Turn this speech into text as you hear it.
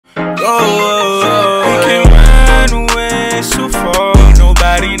Oh, we can run away so far.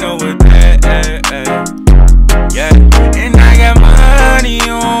 Nobody know what that. Yeah, and I got money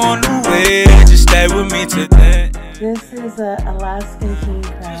on the way. Just stay with me today. This is a Alaskan king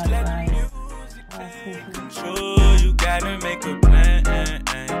crab, guys. Alaskan king. Sure, you gotta make a plan.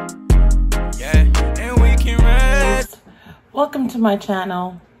 Yeah, and we can run. Welcome to my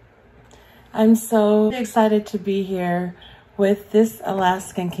channel. I'm so excited to be here with this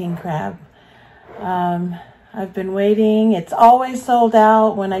Alaskan king crab. I've been waiting. It's always sold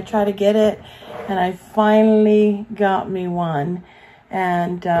out when I try to get it, and I finally got me one,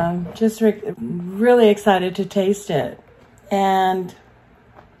 and just really excited to taste it.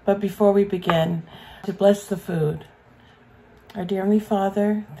 But before we begin, to bless the food. Our dear Heavenly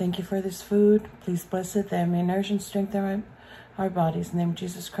Father, thank you for this food. Please bless it that it may nourish and strengthen our bodies. In the name of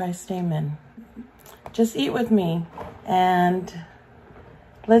Jesus Christ, amen. Just eat with me and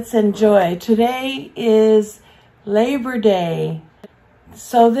let's enjoy. Today is Labor Day.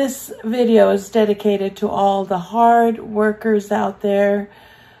 So this video is dedicated to all the hard workers out there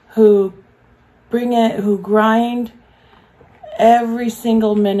who grind every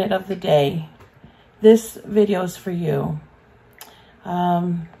single minute of the day. This video is for you.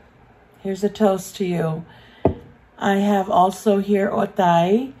 Here's a toast to you. I have also here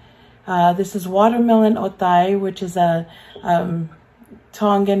Otai. This is watermelon Otai, which is a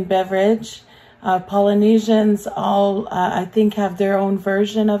Tongan beverage. Polynesians all, I think, have their own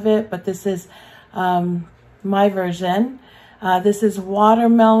version of it, but this is my version. This is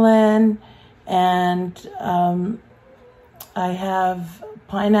watermelon, and I have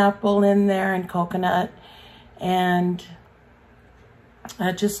pineapple in there and coconut, and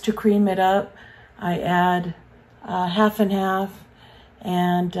just to cream it up, I add half and half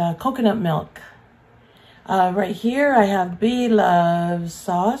and coconut milk. Right here I have Bloves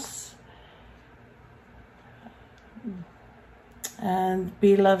sauce and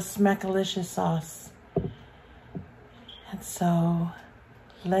Bloves Smackalicious sauce. And so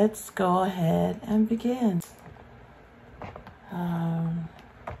let's go ahead and begin.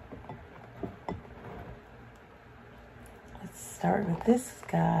 Let's start with this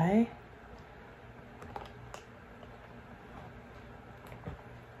guy.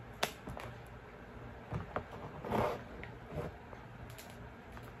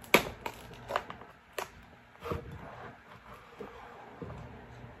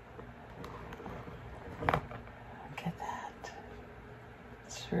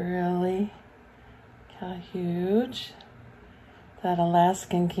 Really kind of huge, that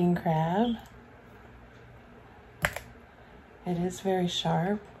Alaskan king crab. It is very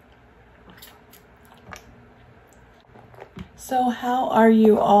sharp. So how are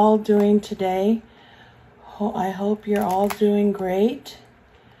you all doing today? I hope you're all doing great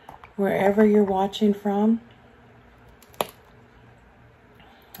wherever you're watching from.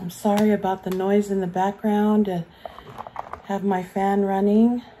 I'm sorry about the noise in the background. Have my fan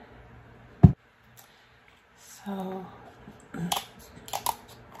running. So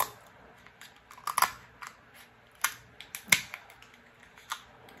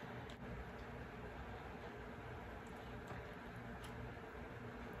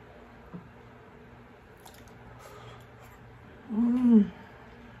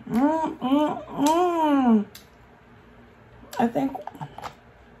I think,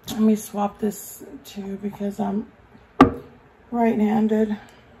 let me swap this too because I'm right-handed.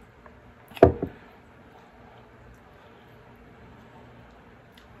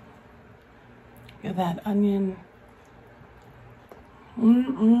 Look at that onion.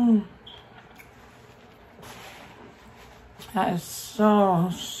 That is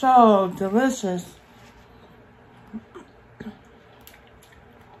so delicious.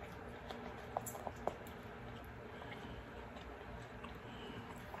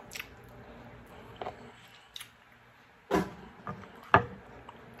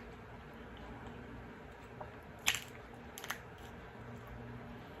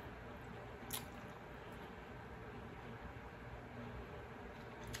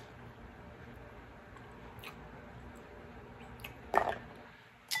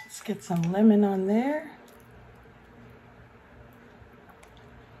 Let's get some lemon on there.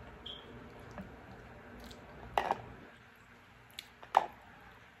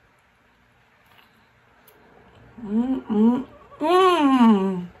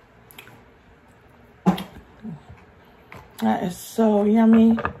 That is so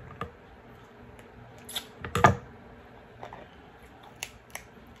yummy.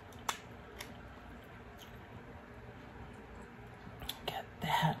 Get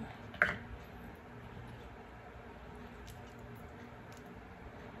that.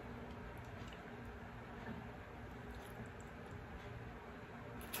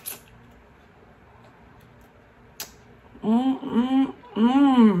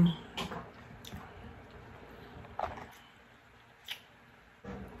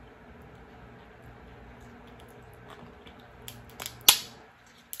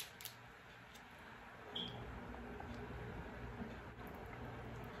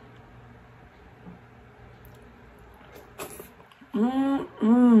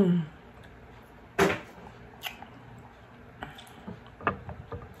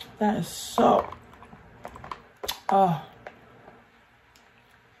 That is so, oh,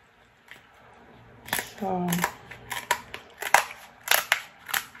 so,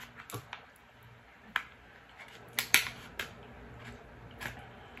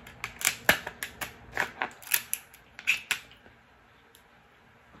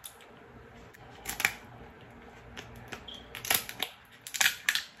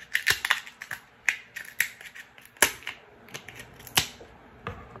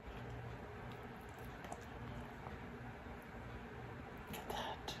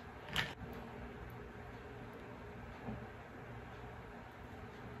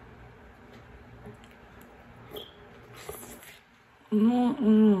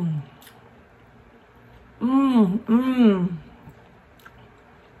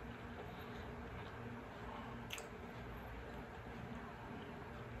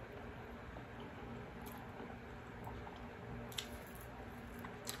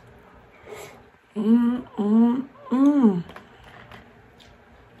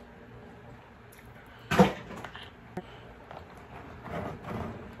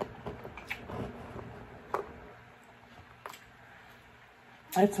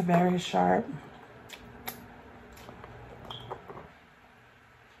 It's very sharp.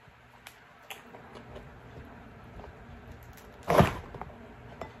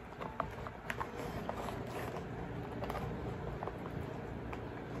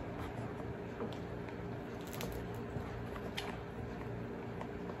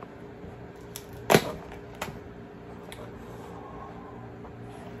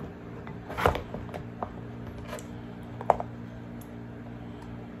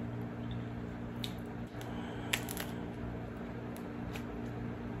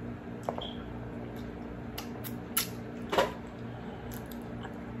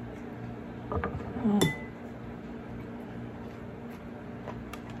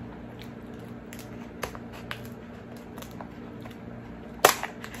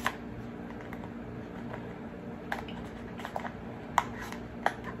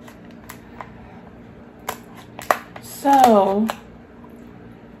 So,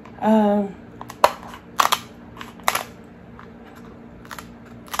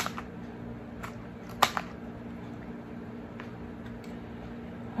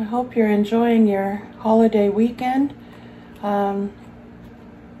 I hope you're enjoying your holiday weekend. I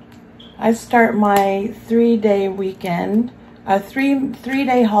start my 3-day weekend, a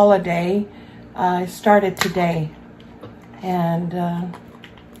three-day holiday. I started today, and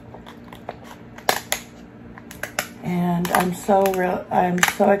I'm so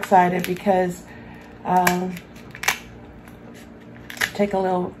excited because take a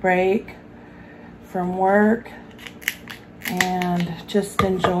little break from work and just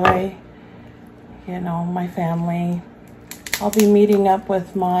enjoy, you know, my family. I'll be meeting up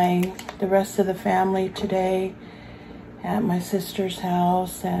with the rest of the family today at my sister's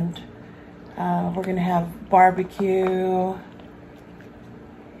house, and we're gonna have barbecue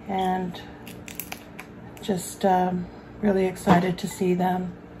and just really excited to see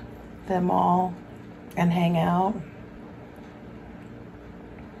them all and hang out.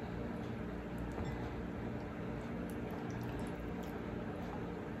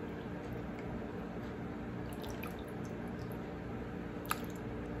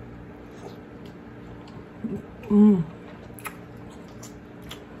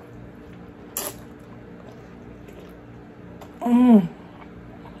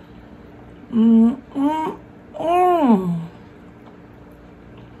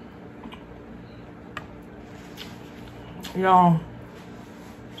 Y'all,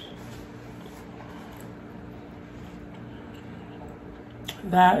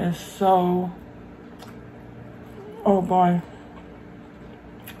 that is so, oh boy,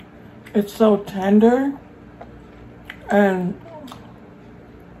 it's so tender and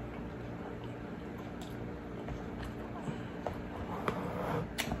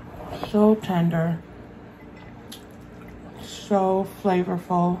so tender, so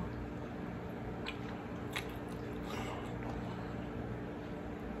flavorful.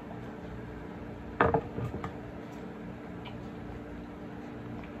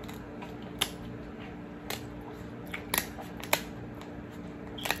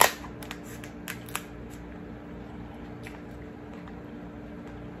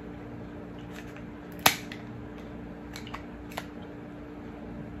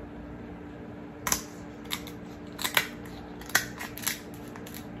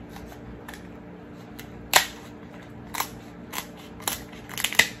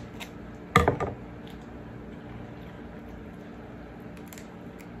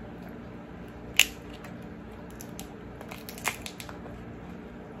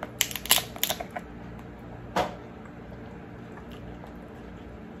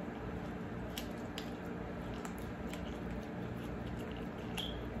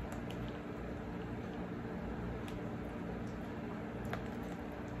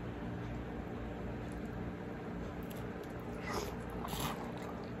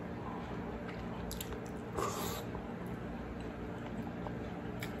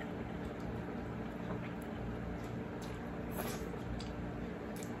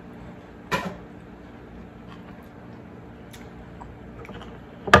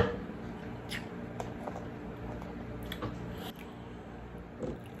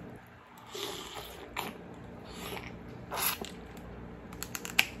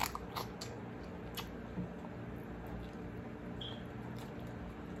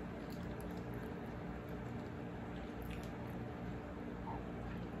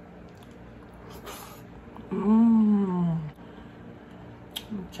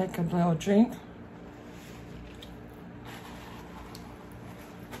 Take a little drink.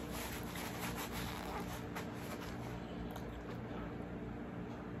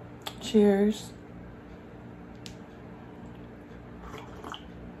 Cheers.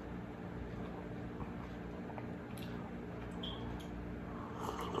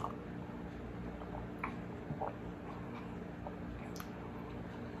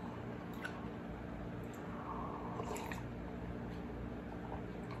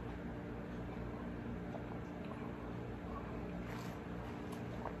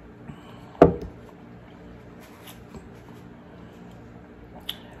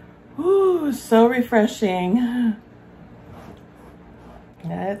 Ooh, so refreshing.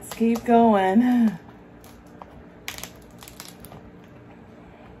 Let's keep going.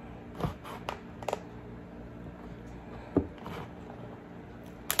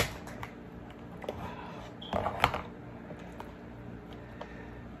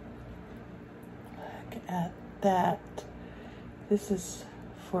 Look at that. This is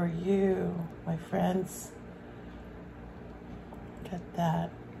for you, my friends. Look at that.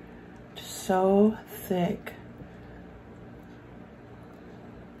 So thick.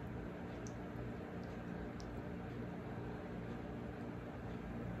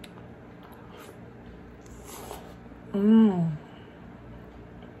 Mmm.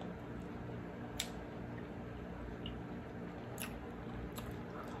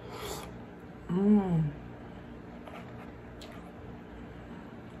 Mmm.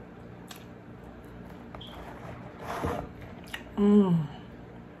 Mmm.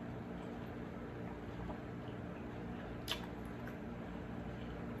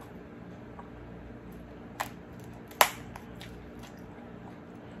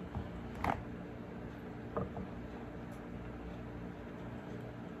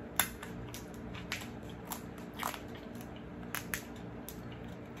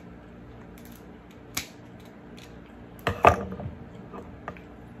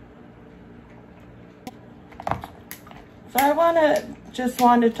 So I just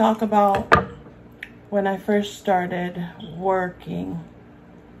want to talk about when I first started working.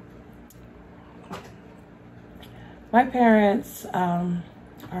 My parents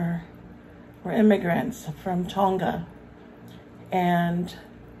were immigrants from Tonga, and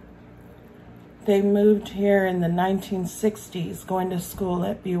they moved here in the 1960s, going to school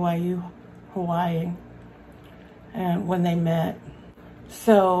at BYU, Hawaii, and when they met.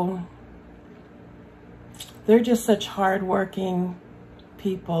 So they're just such hardworking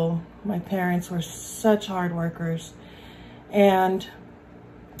people. My parents were such hard workers, and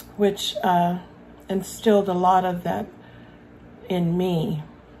which instilled a lot of that in me.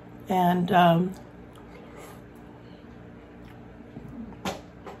 And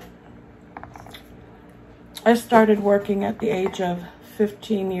I started working at the age of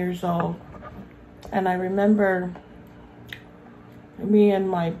 15 years old. And I remember me and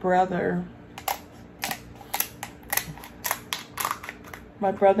my brother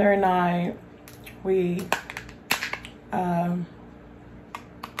and I, we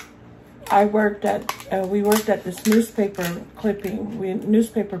worked at this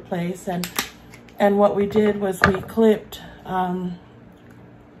newspaper place, and what we did was we clipped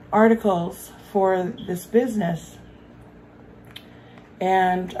articles for this business,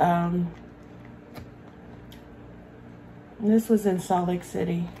 and this was in Salt Lake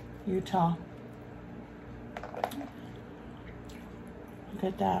City, Utah.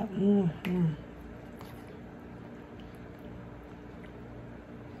 Look at that. Mm-hmm.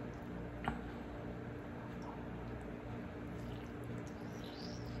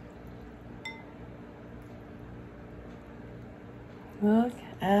 Look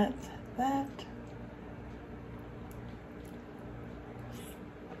at that.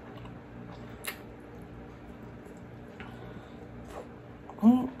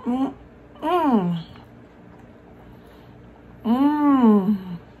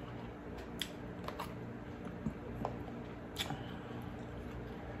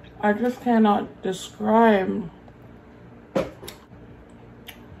 I just cannot describe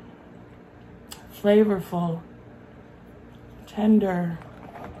flavorful, tender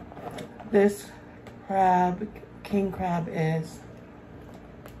this king crab is.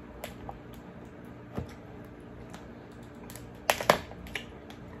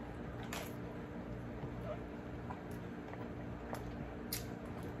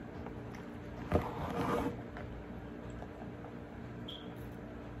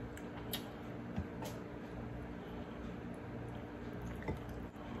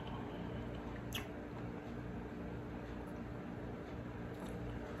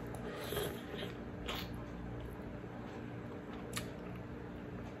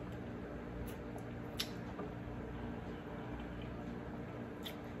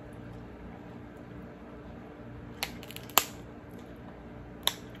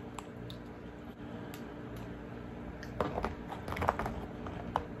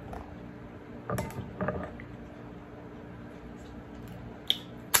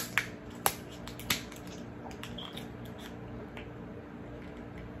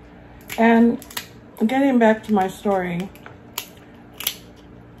 And getting back to my story,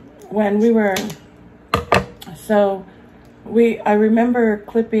 when we were, I remember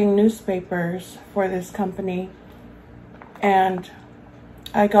clipping newspapers for this company, and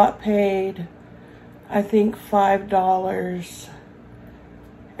I got paid, I think, $5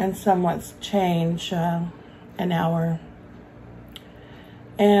 and somewhat change an hour.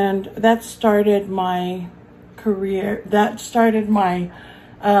 And that started my career, that started my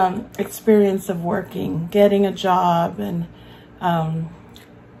experience of working, getting a job, and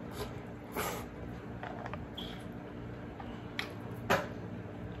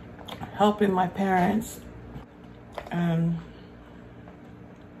helping my parents.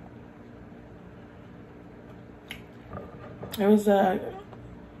 It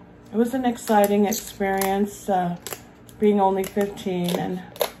was an exciting experience, being only 15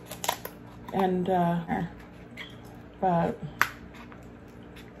 but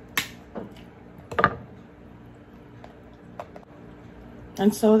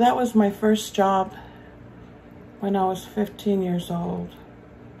and so that was my first job when I was 15 years old.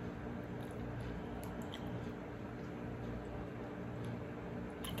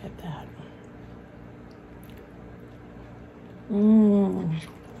 Get that.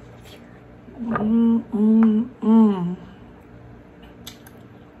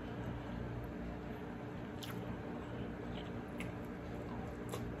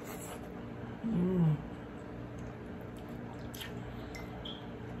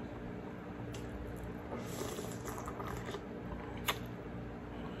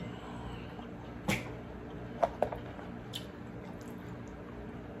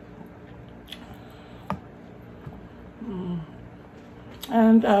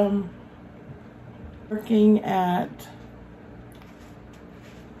 And working at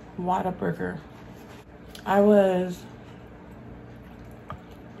Whataburger. I was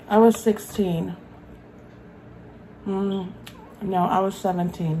 16. No, I was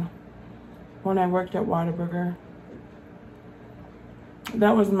 17 when I worked at Whataburger.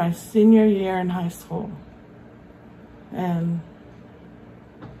 That was my senior year in high school. And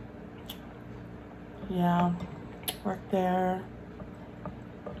yeah, worked there.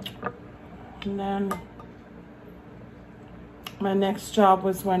 And then my next job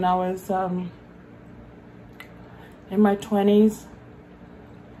was when I was in my 20s.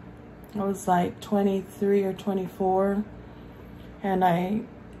 I was like 23 or 24, and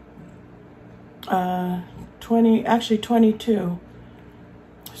actually 22,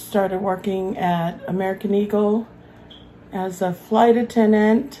 started working at American Eagle as a flight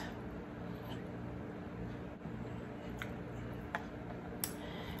attendant.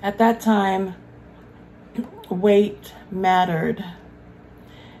 At that time, weight mattered,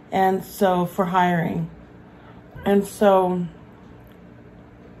 and so for hiring. And so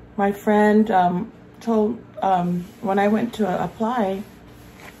my friend told, when I went to apply,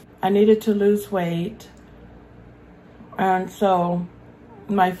 I needed to lose weight. And so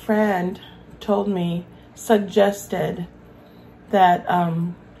my friend told me, suggested that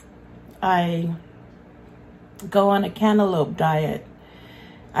I go on a cantaloupe diet.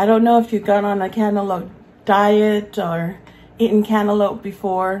 I don't know if you got on a cantaloupe diet or eaten cantaloupe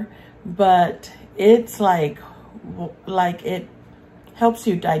before, but it's like it helps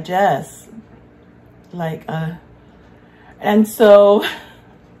you digest, and so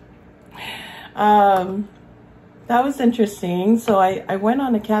that was interesting. So I went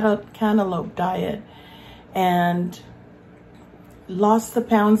on a cantaloupe diet and lost the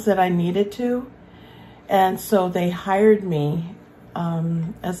pounds that I needed to, and so they hired me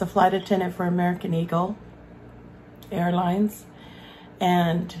as a flight attendant for American Eagle Airlines.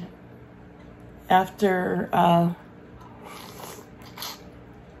 And after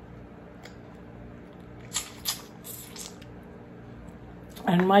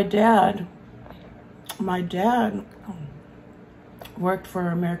and my dad worked for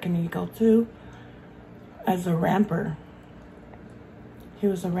American Eagle too as a ramper. He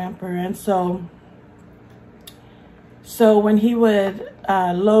was a ramper, and so when he would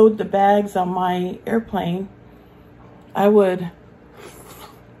load the bags on my airplane, I would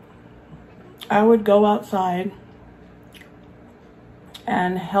go outside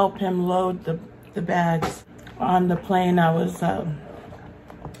and help him load the bags on the plane I was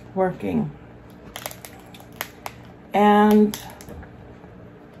working. And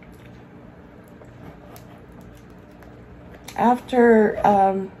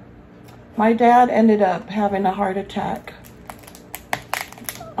after my dad ended up having a heart attack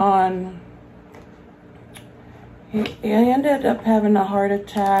he ended up having a heart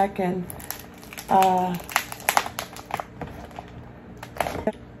attack, and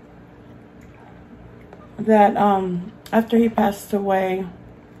that after he passed away,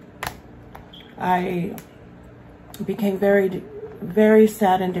 I became very, very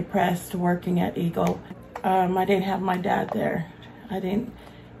sad and depressed working at Eagle. I didn't have my dad there.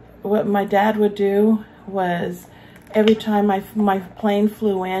 What my dad would do was every time my plane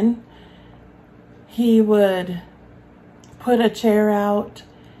flew in, he would put a chair out,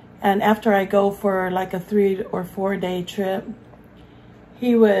 and after I go for like a 3 or 4 day trip,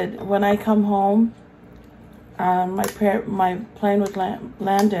 he would, when I come home, my plane was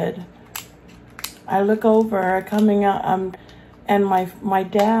landed. I look over, coming out, and my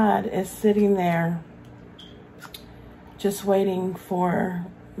dad is sitting there just waiting for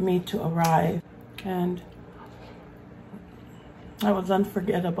me to arrive. And that was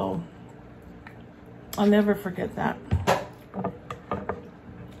unforgettable. I'll never forget that.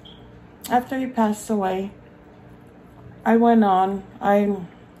 After he passed away, I went on. I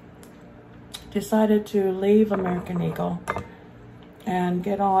decided to leave American Eagle and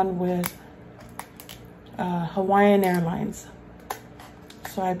get on with Hawaiian Airlines.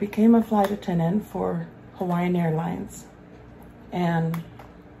 So I became a flight attendant for Hawaiian Airlines. And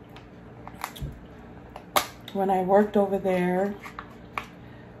when I worked over there,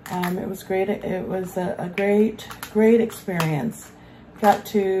 it was great. It was a great experience. Got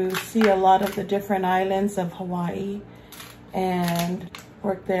to see a lot of the different islands of Hawaii and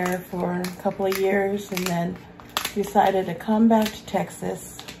worked there for a couple of years, and then decided to come back to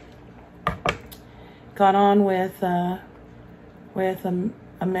Texas. Got on with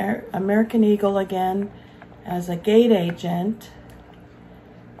American Eagle again as a gate agent,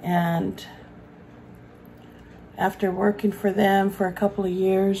 and after working for them for a couple of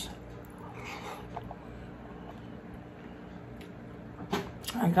years,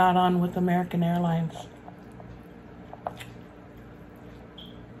 I got on with American Airlines.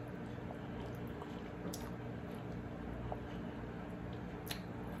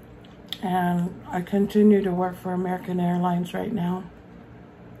 And I continue to work for American Airlines right now.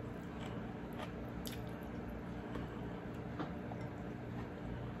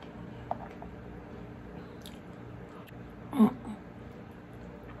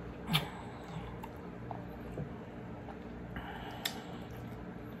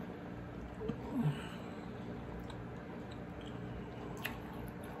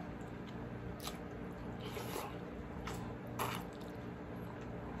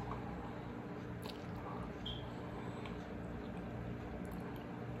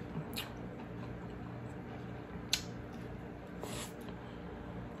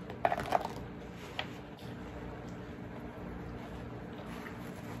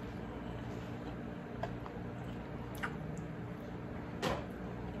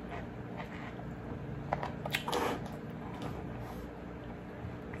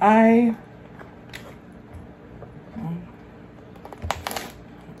 I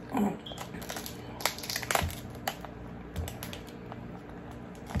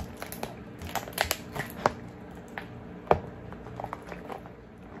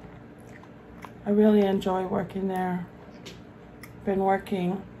really enjoy working there. Been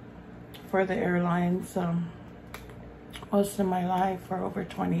working for the airlines most of my life, for over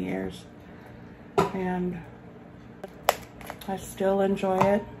 20 years. And I still enjoy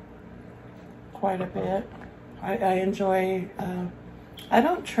it quite a bit. I enjoy, I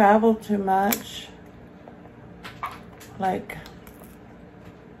don't travel too much. Like,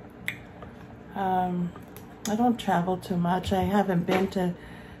 I don't travel too much. I haven't been to,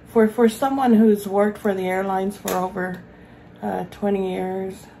 for someone who's worked for the airlines for over 20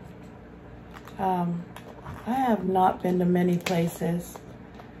 years, I have not been to many places,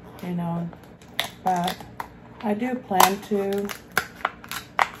 you know, but I do plan to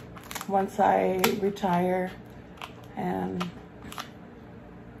once I retire. And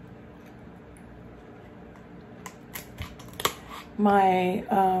my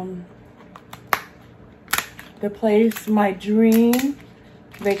the place, my dream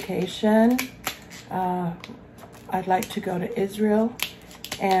vacation, I'd like to go to Israel,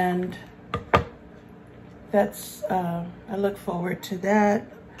 and that's I look forward to that,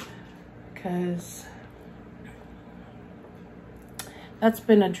 because that's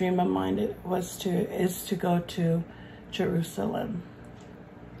been a dream of mine. It is to go to Jerusalem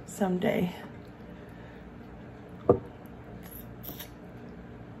someday.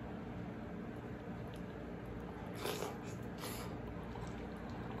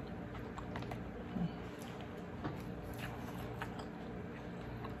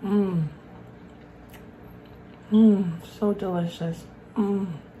 So delicious.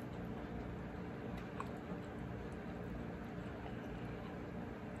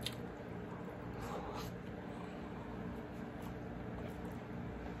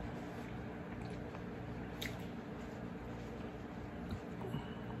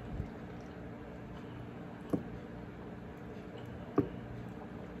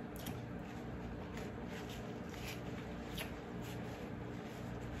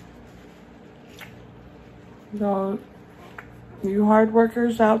 So, you hard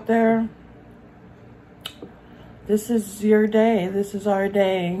workers out there, this is your day. This is our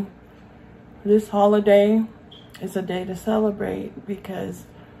day. This holiday is a day to celebrate because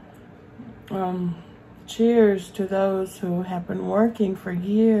cheers to those who have been working for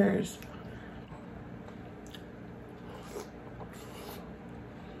years.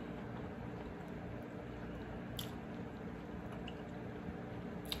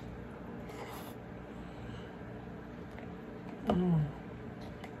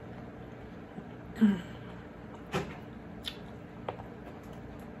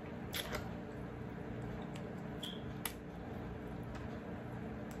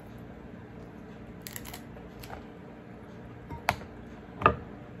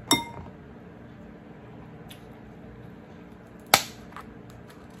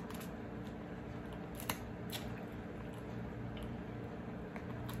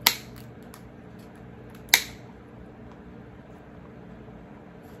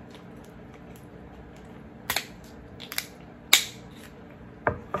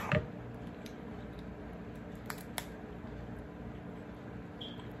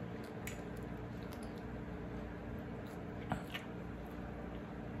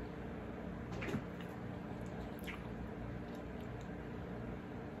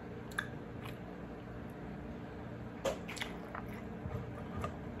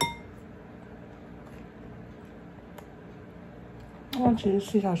 I want you to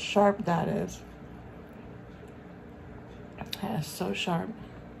see how sharp that is. That is so sharp.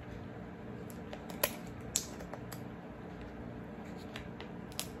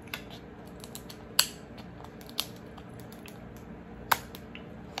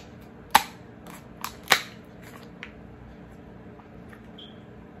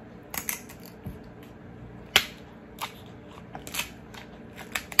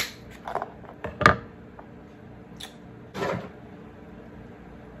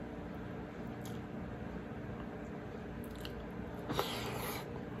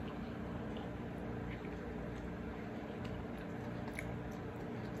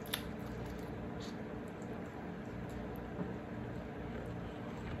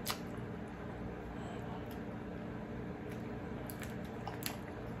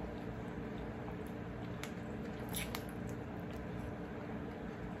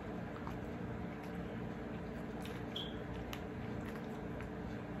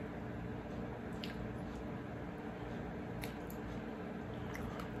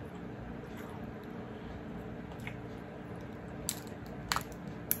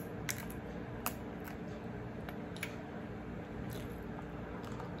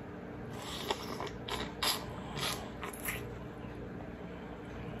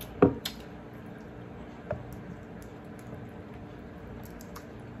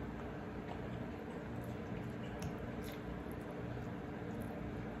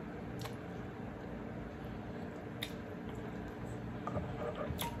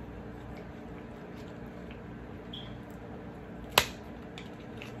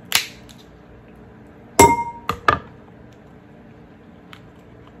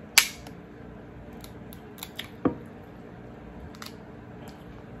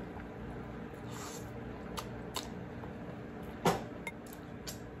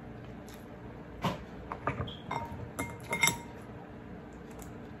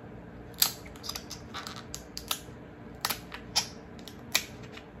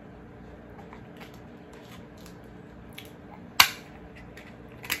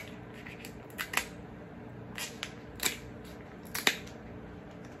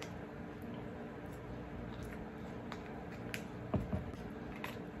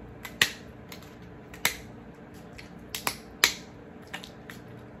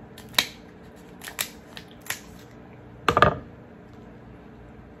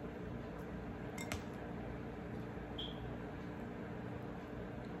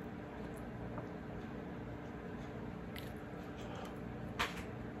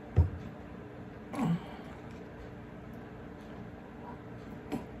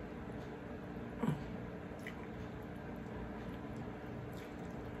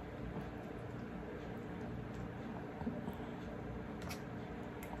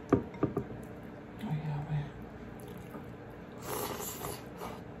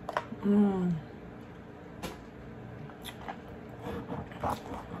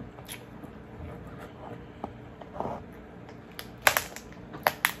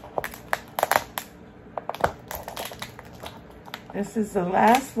 This is the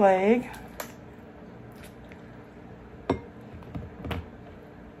last leg.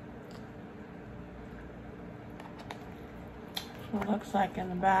 What it looks like in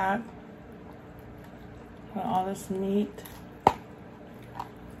the back. All this meat.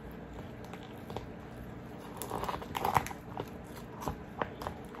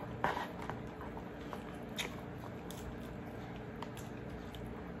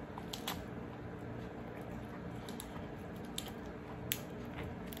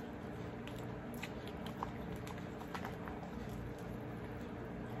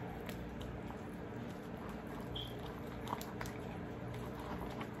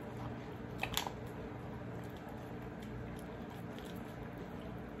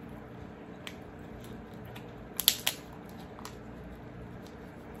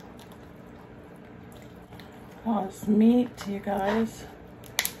 All this meat, you guys.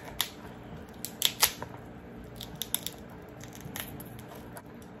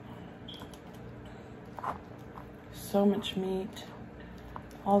 So much meat.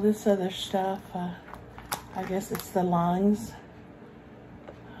 All this other stuff, I guess it's the lungs.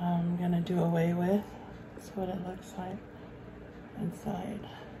 I'm gonna do away with. That's what it looks like inside.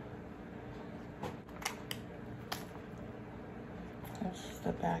 That's just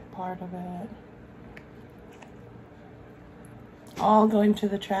the back part of it. All going to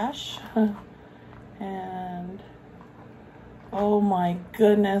the trash. And oh my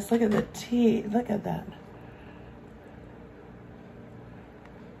goodness, look at the teeth. Look at that.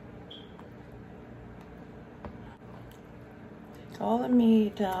 Take all the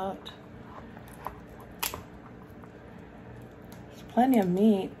meat out. There's plenty of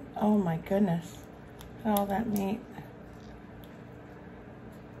meat. Oh my goodness. Look at all that meat.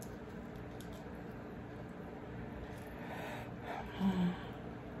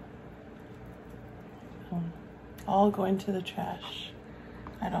 All going to the trash.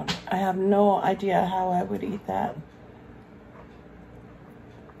 I have no idea how I would eat that.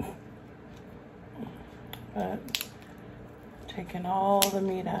 But taking all the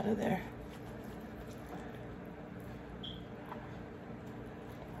meat out of there.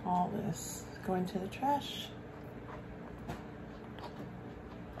 All this is going to the trash.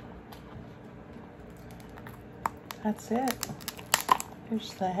 That's it.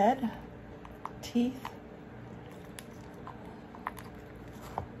 Here's the head, teeth.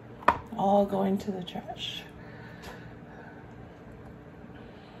 All going to the trash.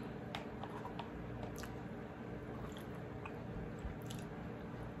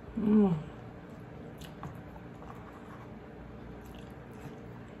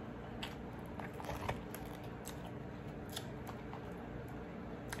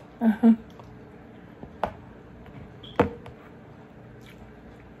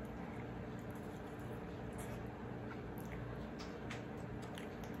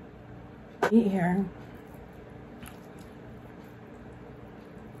 Eat here.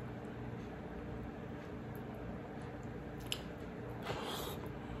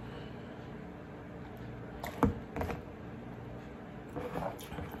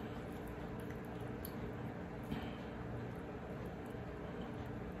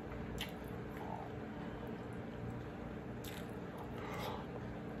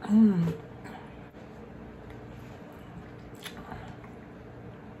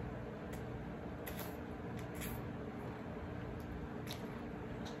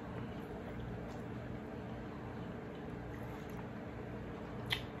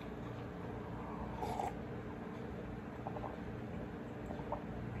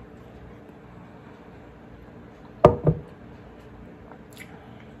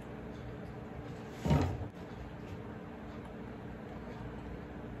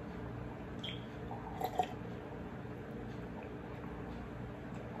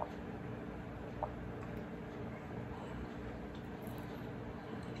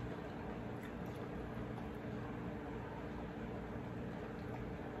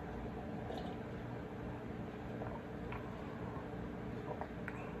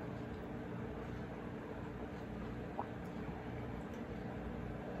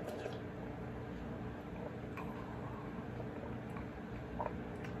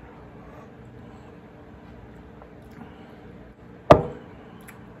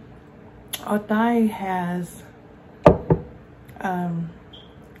 Otai has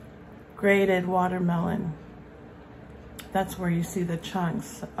grated watermelon. That's where you see the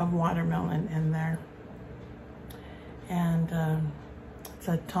chunks of watermelon in there. And it's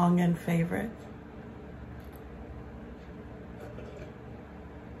a Tongan favorite.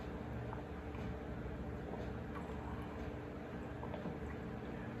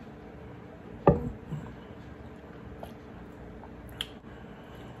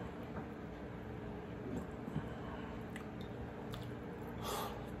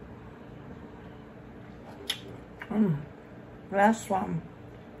 Last one.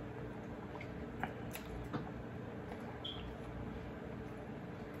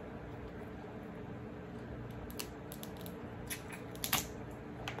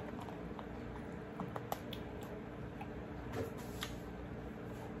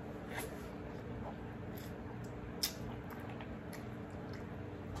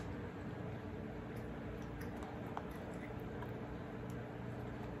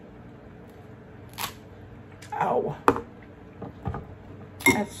 Ow.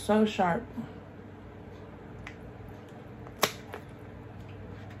 That's so sharp.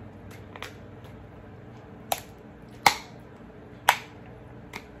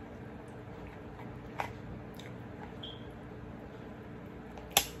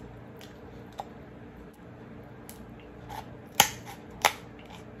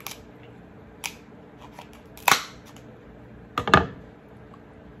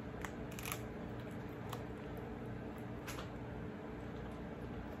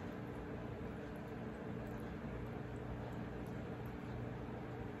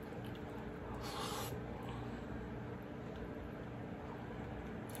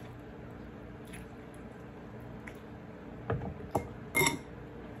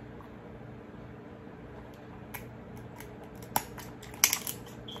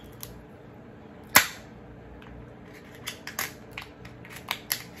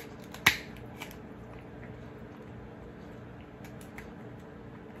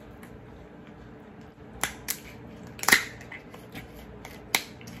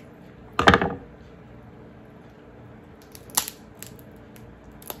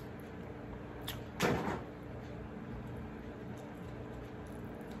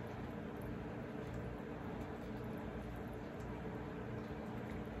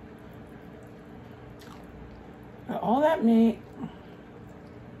 All that meat.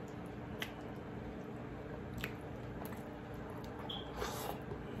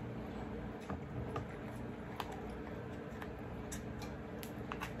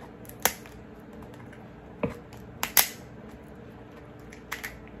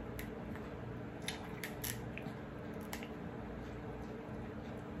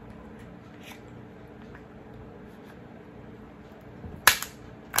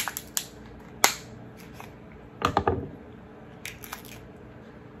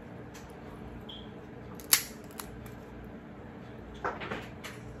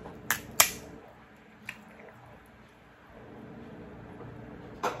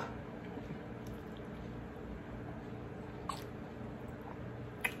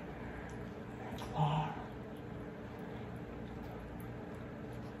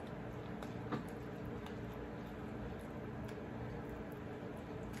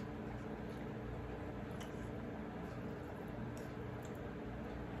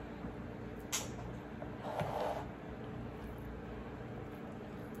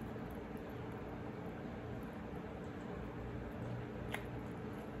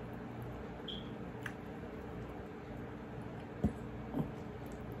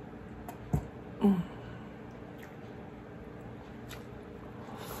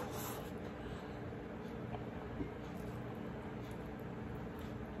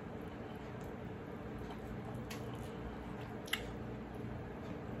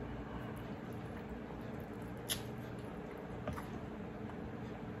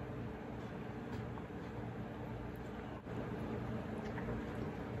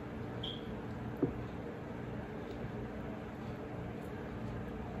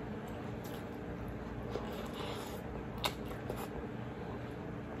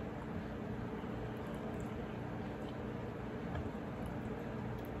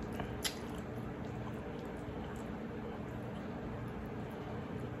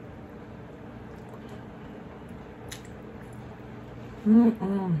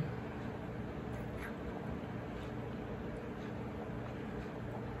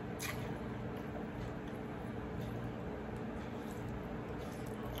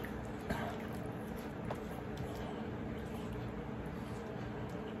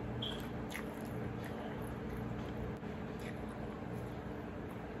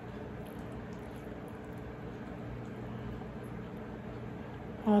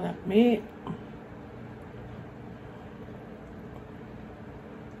 All that meat.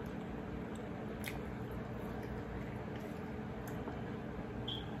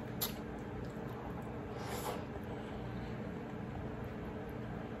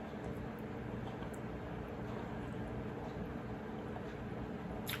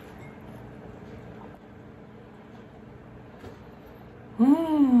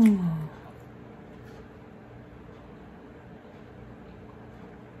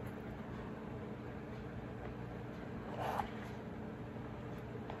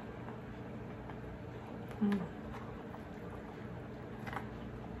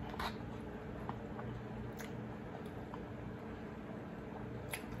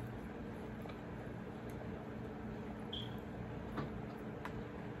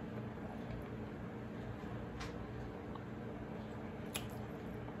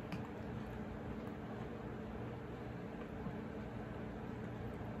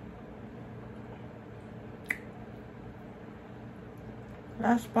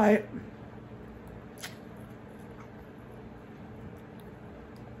 Last bite.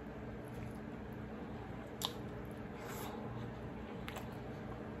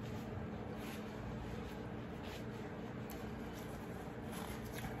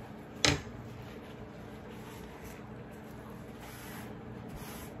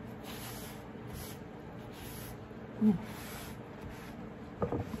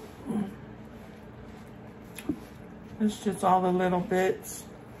 It's just all the little bits.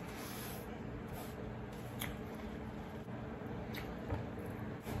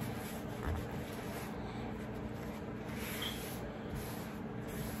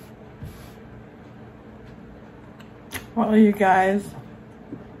 Well, you guys,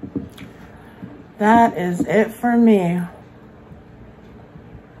 that is it for me.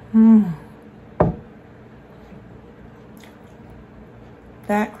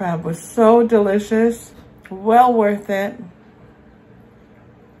 That crab was so delicious. Well worth it.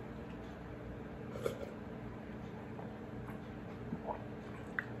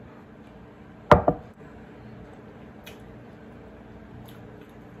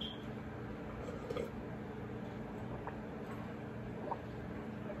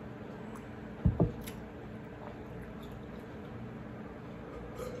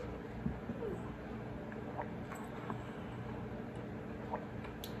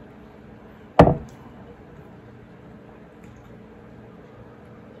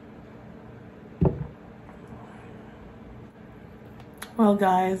 Well,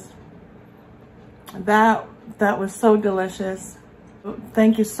 guys, that was so delicious.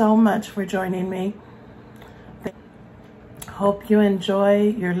 Thank you so much for joining me. Hope you enjoy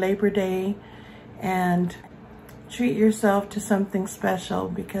your Labor Day and treat yourself to something special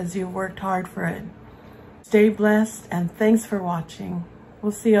because you worked hard for it. Stay blessed and thanks for watching.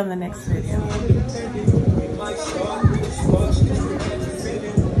 We'll see you on the next video.